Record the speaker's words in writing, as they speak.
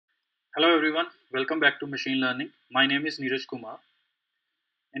Hello everyone, welcome back to machine learning. My name is Neeraj Kumar.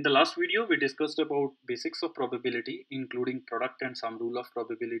 In the last video, we discussed about basics of probability, including product and sum rule of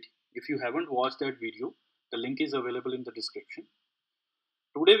probability. If you haven't watched that video, the link is available in the description.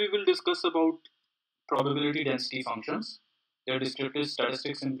 Today we will discuss about probability density functions, their descriptive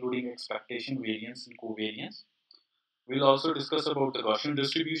statistics including expectation, variance, and covariance. We'll also discuss about the Gaussian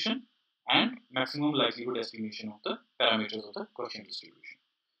distribution and maximum likelihood estimation of the parameters of the Gaussian distribution.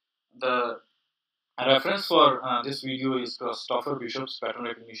 The reference for this video is Christopher Bishop's Pattern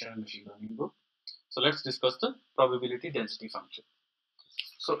Recognition and Machine Learning book. So let's discuss the probability density function.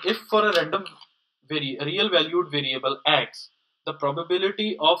 So if for a random real valued variable x, the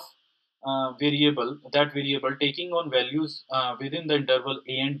probability of variable taking on values within the interval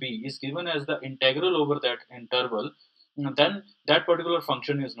a and b is given as the integral over that interval, then that particular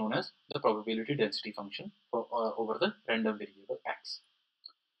function is known as the probability density function for, over the random variable x.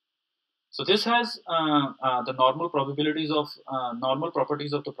 So this has the normal properties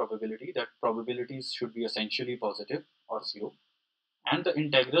of the probability, that probabilities should be essentially positive or zero, and the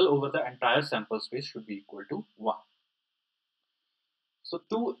integral over the entire sample space should be equal to 1. So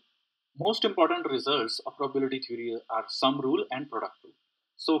two most important results of probability theory are sum rule and product rule.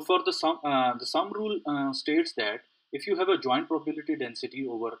 So for the sum rule states that if you have a joint probability density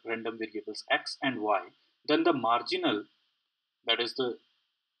over random variables x and y, then the marginal, that is the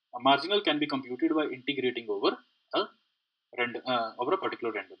marginal, can be computed by integrating over a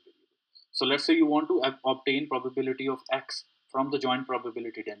particular random variable. So let's say you want to obtain probability of x from the joint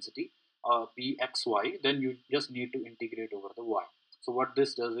probability density pxy, then you just need to integrate over the y. So what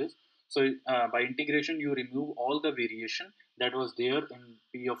this does is, by integration you remove all the variation that was there in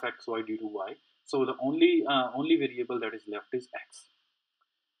p of xy due to y. So the only variable that is left is x.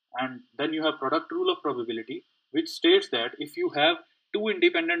 And then you have product rule of probability, which states that if you have two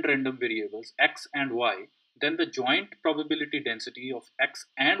independent random variables x and y, then the joint probability density of x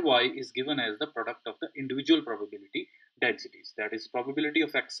and y is given as the product of the individual probability densities. That is, probability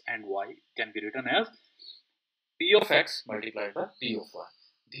of x and y can be written as p of x multiplied by p of y.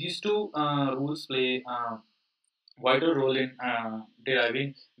 These two rules play a vital role in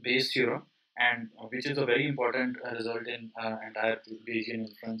deriving Bayes theorem, and which is a very important result in entire Bayesian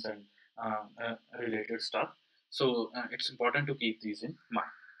inference and related stuff. So it's important to keep these in mind.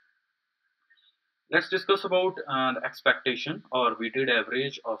 Let's discuss about the expectation or weighted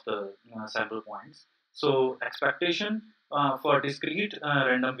average of the sample points. So expectation for discrete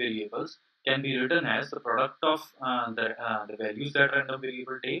random variables can be written as the product of the values that random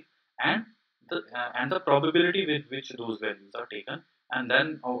variable take and the probability with which those values are taken, and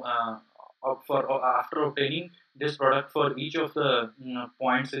then after obtaining this product for each of the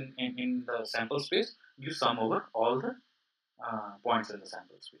points in the sample space, you sum over all the points in the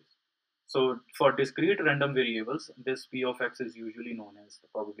sample space. So for discrete random variables, this p of x is usually known as the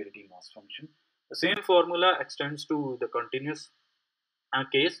probability mass function. The same formula extends to the continuous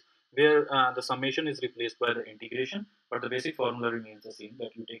case, where the summation is replaced by the integration, but the basic formula remains the same,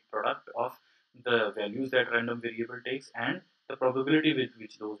 that you take product of the values that random variable takes and the probability with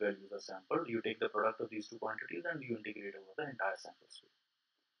which those values are sampled. You take the product of these two quantities and you integrate over the entire sample space.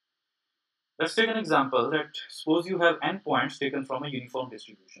 Let's take an example that suppose you have n points taken from a uniform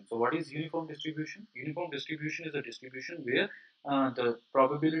distribution. So what is uniform distribution? Uniform distribution is a distribution where the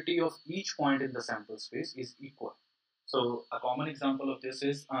probability of each point in the sample space is equal. So a common example of this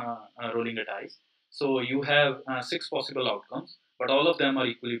is rolling a dice. So you have 6 possible outcomes, but all of them are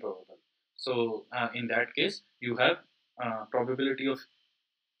equally probable. So in that case, you have probability of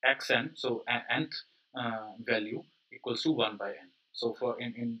xn, so nth value equals to 1 by n. So for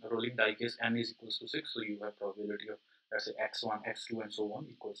in rolling die case, n is equals to 6, so you have probability of, let's say, x1, x2 and so on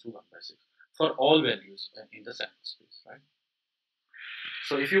equals to 1 by 6 for all values in the sample space, right?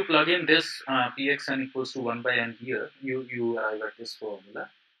 So if you plug in this pxn equals to 1 by n here, you arrive at this formula,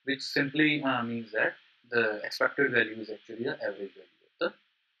 which simply means that the expected value is actually the average value of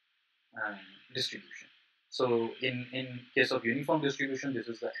the distribution. So in case of uniform distribution, this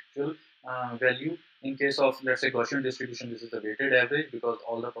is the actual value. In case of, let's say, Gaussian distribution, this is the weighted average, because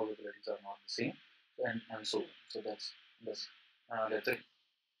all the probabilities are not the same, and so on. So that's a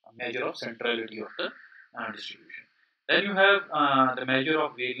measure of centrality of the distribution. Then you have the measure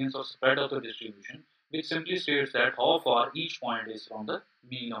of variance or spread of the distribution, which simply states that how far each point is from the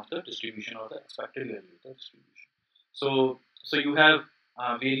mean of the distribution or the expected value of the distribution. So you have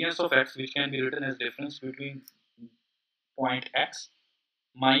variance of x, which can be written as difference between point x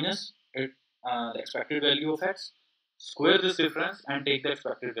minus the expected value of x, square this difference and take the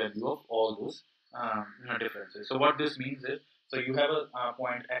expected value of all those differences. So what this means is, So you have a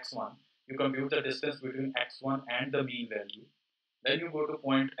point x1, you compute the distance between x1 and the mean value. Then you go to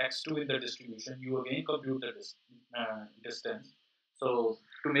point x2 in the distribution, you again compute the distance. So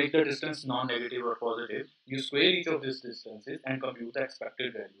to make the distance non-negative or positive, you square each of these distances and compute the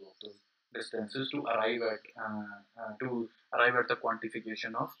expected value of those distances to arrive at the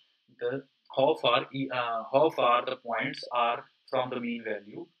quantification of the how far the points are from the mean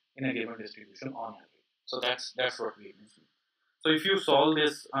value in a given distribution on average. So that's what we mean. So if you solve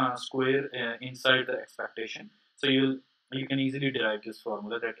this square inside the expectation, so you can easily derive this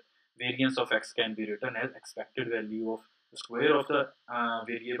formula that variance of x can be written as expected value of the square of the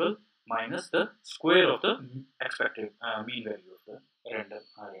variable minus the square of the expected mean value of the random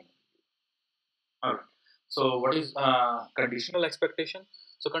variable. All right. So what is conditional expectation?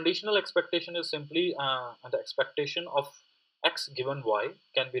 So conditional expectation is simply the expectation of x given y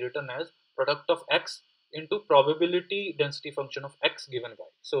can be written as product of x into probability density function of x given y.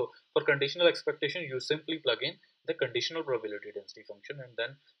 So for conditional expectation, you simply plug in the conditional probability density function and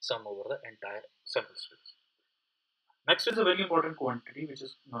then sum over the entire sample space. Next is a very important quantity which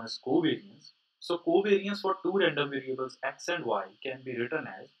is known as covariance. So covariance for two random variables x and y can be written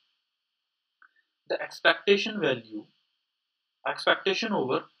as the expectation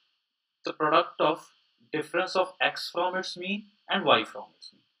over the product of difference of x from its mean and y from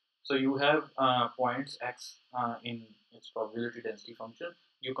its mean. So you have points x in its probability density function.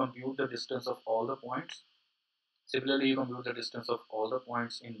 You compute the distance of all the points. Similarly, you compute the distance of all the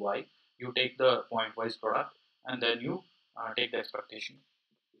points in y. You take the point-wise product and then you take the expectation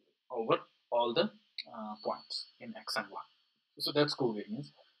over all the points in x and y. So that's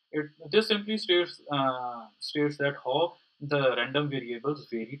covariance. This simply states that how the random variables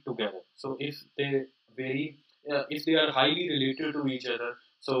vary together. So if they vary, if they are highly related to each other,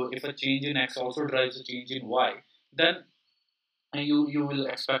 so if a change in x also drives a change in y, then you will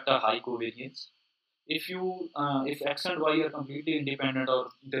expect a high covariance. If x and y are completely independent or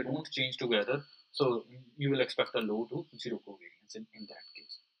they don't change together, so you will expect a low to zero covariance in that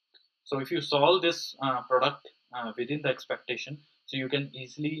case. So if you solve this product within the expectation, so you can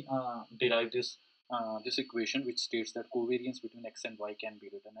easily derive this equation which states that covariance between x and y can be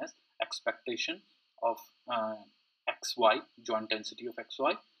written as expectation of xy, joint density of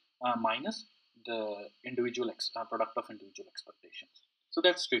xy, minus the individual product of individual expectations. So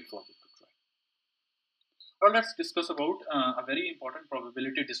that's straightforward to try. Now let's discuss about a very important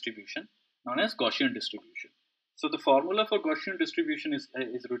probability distribution known as Gaussian distribution. So the formula for Gaussian distribution is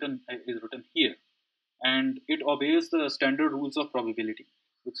written here, and it obeys the standard rules of probability,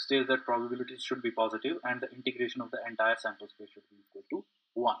 which says that probabilities should be positive and the integration of the entire sample space should be equal to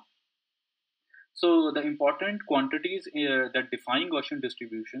 1. So the important quantities that define Gaussian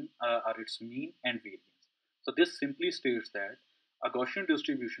distribution are its mean and variance. So this simply states that a Gaussian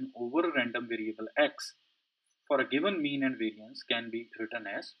distribution over a random variable x for a given mean and variance can be written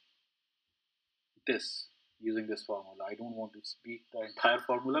as this, using this formula. I don't want to speak the entire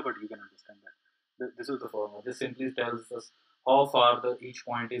formula, but you can understand that. This is the formula. This simply tells us how far each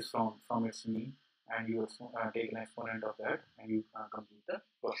point is from its mean, and you take an exponent of that and you compute the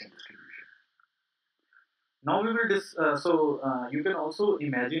Gaussian distribution. Now we will you can also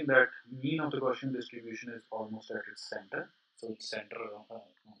imagine that mean of the Gaussian distribution is almost at its center. So its center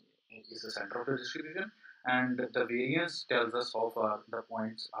is the center of the distribution, and the variance tells us how far the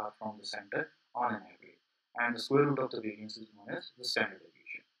points are from the center on an average. And the square root of the variance is known as the standard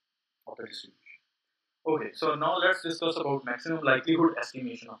deviation of the distribution. Okay, so now let's discuss about maximum likelihood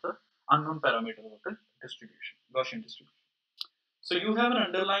estimation of the unknown parameter of the distribution, Gaussian distribution. So you have an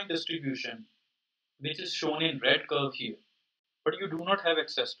underlying distribution which is shown in red curve here, but you do not have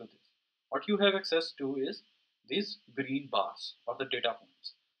access to this. What you have access to is these green bars or the data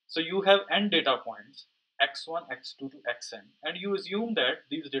points. So you have n data points, x1, x2 to xn, and you assume that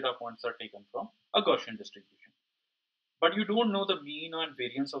these data points are taken from a Gaussian distribution. But you don't know the mean and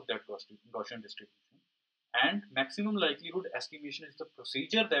variance of that Gaussian distribution. And maximum likelihood estimation is the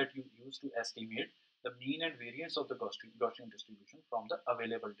procedure that you use to estimate the mean and variance of the Gaussian distribution from the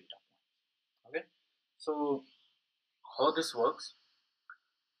available data points. Okay, so how this works?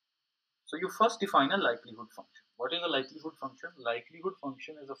 So you first define a likelihood function. What is a likelihood function? Likelihood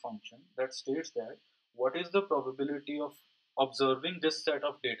function is a function that states that what is the probability of observing this set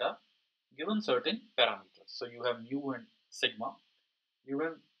of data given certain parameters. So you have mu and sigma.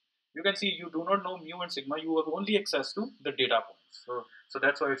 You can see you do not know mu and sigma. You have only access to the data points. So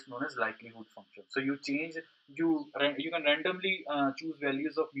that's why it's known as likelihood function. So you can randomly choose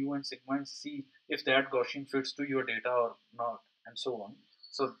values of mu and sigma and see if that Gaussian fits to your data or not, and so on.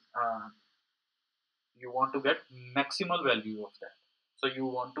 So You want to get maximal value of that. So you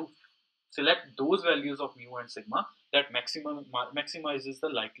want to select those values of mu and sigma that maximizes the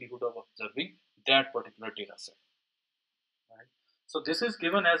likelihood of observing that particular data set. Right? So this is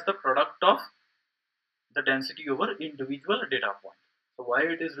given as the product of the density over individual data point. So why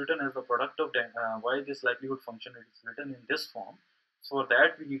it is written as the product of why this likelihood function is written in this form? For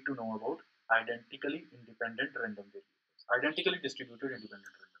that we need to know about identically independent random variables, identically distributed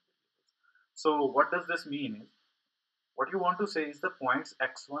independent random variables. So what does this mean? What you want to say is the points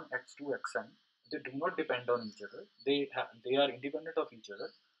x1, x2, xn, they do not depend on each other. They are independent of each other,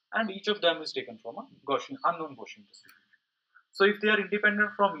 and each of them is taken from a Gaussian unknown Gaussian distribution. So if they are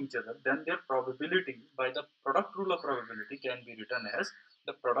independent from each other, then their probability by the product rule of probability can be written as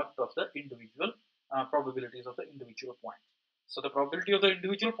the product of the individual probabilities of the individual points. So the probability of the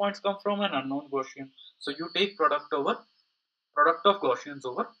individual points come from an unknown Gaussian. So you take product of Gaussians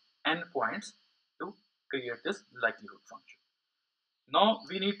over n points to create this likelihood function. Now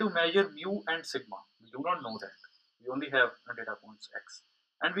we need to measure mu and sigma. We do not know that. We only have data points x,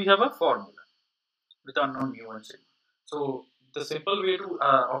 and we have a formula with unknown mu and sigma. So the simple way to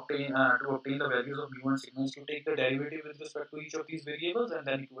obtain the values of mu and sigma is to take the derivative with respect to each of these variables and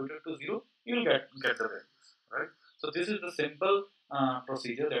then equate it to 0. You will get the values, right? So this is the simple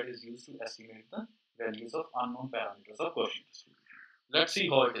procedure that is used to estimate the values of unknown parameters of Gaussian distribution. Let's see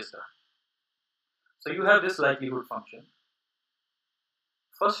how it is done. So you have this likelihood function.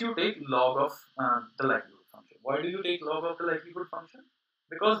 First you take log of the likelihood function. Why do you take log of the likelihood function?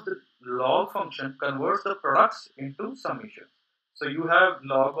 Because the log function converts the products into summation. So you have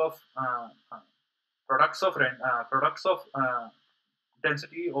log of products of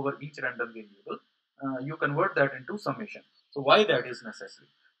density over each random variable. You convert that into summation. So why that is necessary?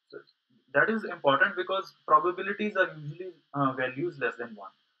 So that is important because probabilities are usually values less than 1.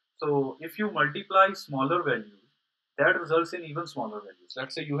 So if you multiply smaller values, that results in even smaller values.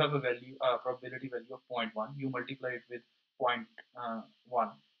 Let's say you have a value, probability value of 0.1, you multiply it with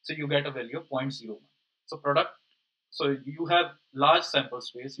 0.1, so you get a value of 0.01. So you have large sample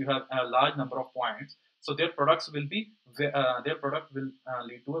space, you have a large number of points, so their products will be, their product will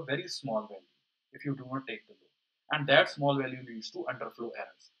lead to a very small value if you do not take the load. And that small value leads to underflow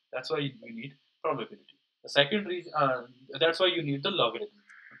errors. That's why you need probability. The second reason, that's why you need the logarithm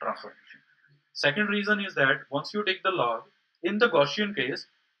transformation. Second reason is that once you take the log, in the Gaussian case,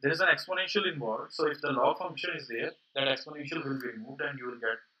 there is an exponential involved. So if the log function is there, that exponential will be removed and you will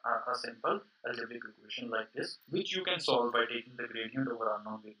get a simple algebraic equation like this, which you can solve by taking the gradient over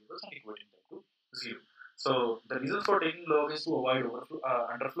unknown variables and equating them to 0. So the reason for taking log is to avoid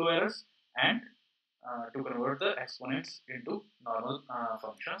underflow errors and to convert the exponents into normal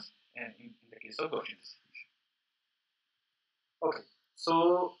functions in the case of Gaussian distribution. Okay.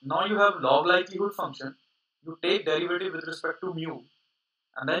 So now you have log likelihood function. You take derivative with respect to mu,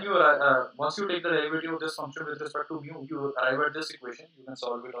 and then you once you take the derivative of this function with respect to mu, you arrive at this equation. You can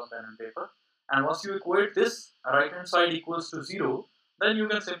solve it on pen and paper. And once you equate this right hand side equals to 0, then you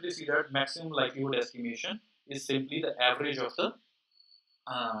can simply see that maximum likelihood estimation is simply the average of the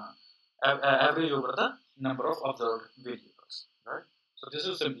average over the number of observed variables, right? So this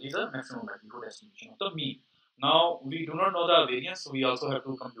is simply the maximum likelihood estimation of the mean. Now we do not know the variance, so we also have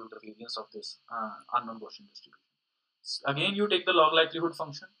to compute the variance of this unknown Gaussian distribution. Again, you take the log likelihood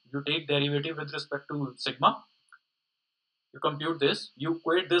function, you take derivative with respect to sigma, you compute this, you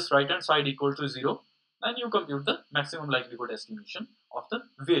equate this right hand side equal to 0, then you compute the maximum likelihood estimation of the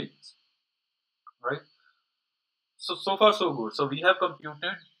variance, right? So far so good. So we have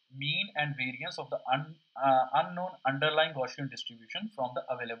computed mean and variance of the unknown underlying Gaussian distribution from the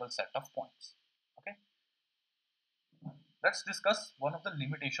available set of points. Okay. Let's discuss one of the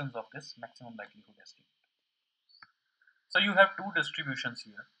limitations of this maximum likelihood estimate. So you have two distributions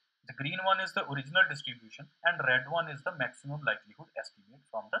here. The green one is the original distribution and red one is the maximum likelihood estimate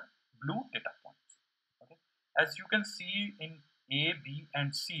from the blue data points. Okay. As you can see in A, B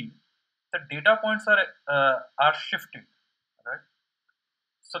and C, the data points are shifted, right?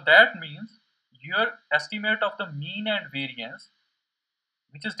 So that means your estimate of the mean and variance,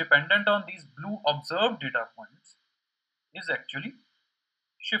 which is dependent on these blue observed data points, is actually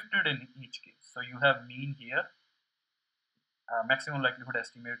shifted in each case. So you have mean here, maximum likelihood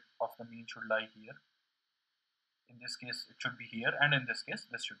estimate of the mean should lie here. In this case, it should be here, and in this case,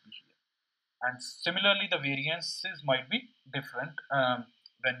 this should be here. And similarly, the variances might be different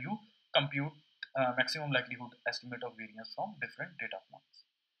when you compute maximum likelihood estimate of variance from different data points.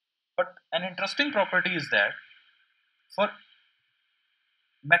 But an interesting property is that for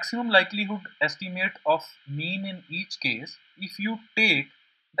maximum likelihood estimate of mean in each case, if you take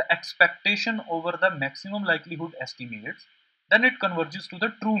the expectation over the maximum likelihood estimates, then it converges to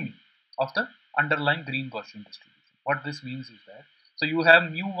the true mean of the underlying green Gaussian distribution. What this means is that, so you have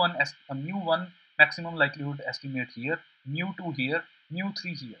mu1 maximum likelihood estimate here, mu2 here,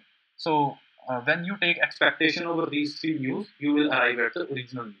 mu3 here. So when you take expectation over these three mu's, you will arrive at the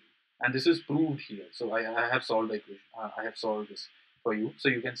original mu, and this is proved here. So I have solved the equation. I have solved this for you, so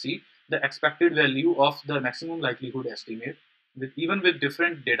you can see the expected value of the maximum likelihood estimate with even with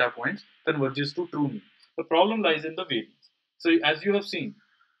different data points converges to true mean. The problem lies in the variance. So as you have seen,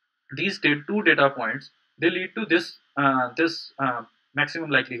 these two data points, they lead to this maximum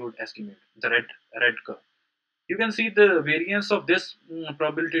likelihood estimate, the red curve. You can see the variance of this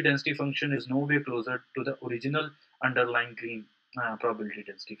probability density function is no way closer to the original underlying green probability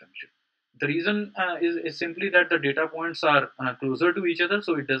density function. The reason is simply that the data points are closer to each other,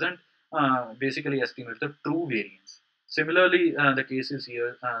 so it doesn't basically estimate the true variance. Similarly, the case is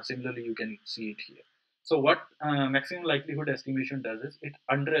here. Similarly, you can see it here. So what maximum likelihood estimation does is it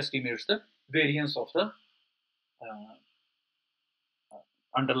underestimates the variance of the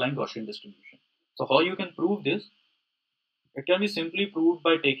underlying Gaussian distribution. So how you can prove this? It can be simply proved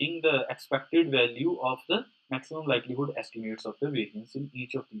by taking the expected value of the maximum likelihood estimates of the variance in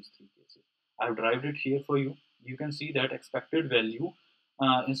each of these three cases. I've derived it here for you. You can see that expected value,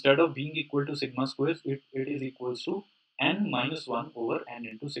 instead of being equal to sigma squares, it is equals to n minus 1 over n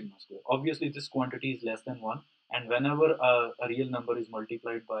into sigma square. Obviously, this quantity is less than 1, and whenever a real number is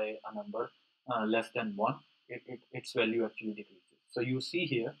multiplied by a number less than 1, its value actually decreases. So you see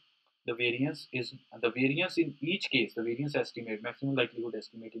here, the variance in each case, the variance estimate, maximum likelihood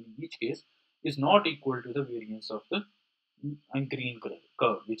estimate in each case is not equal to the variance of the green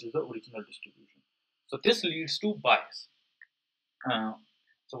curve, which is the original distribution. So this leads to bias. Uh,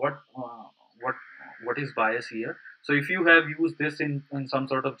 so what is bias here? So if you have used this in some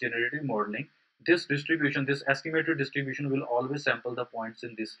sort of generative modeling, this distribution, this estimated distribution, will always sample the points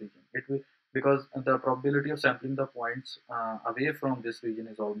in this region. It will, because the probability of sampling the points away from this region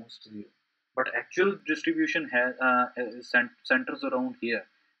is almost zero. But actual distribution centers around here,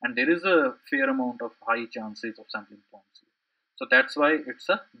 and there is a fair amount of high chances of sampling points here. So that's why it's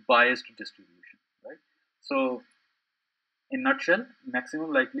a biased distribution, right? So in nutshell,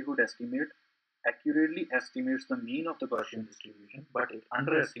 maximum likelihood estimate accurately estimates the mean of the Gaussian distribution, but it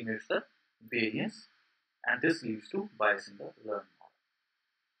underestimates the variance, and this leads to bias in the learned model.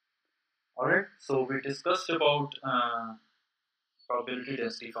 Alright, so we discussed about probability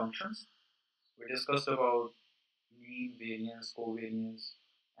density functions. We discussed about mean, variance, covariance,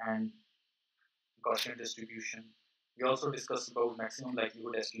 and Gaussian distribution. We also discussed about maximum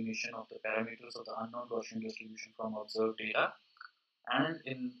likelihood estimation of the parameters of the unknown Gaussian distribution from observed data. And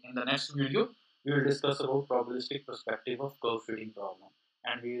in the next video, we will discuss about probabilistic perspective of curve fitting problem,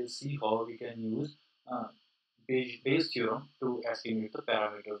 and we will see how we can use Bayes theorem to estimate the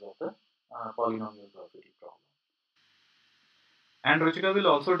parameters of the polynomial curve fitting problem. And Ruchika will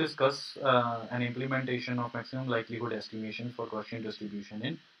also discuss an implementation of maximum likelihood estimation for Gaussian distribution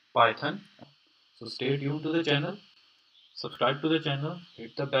in Python. So stay tuned to the channel, subscribe to the channel,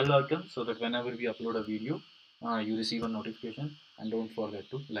 hit the bell icon so that whenever we upload a video, you receive a notification, and don't forget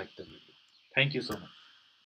to like the video. Thank you so much.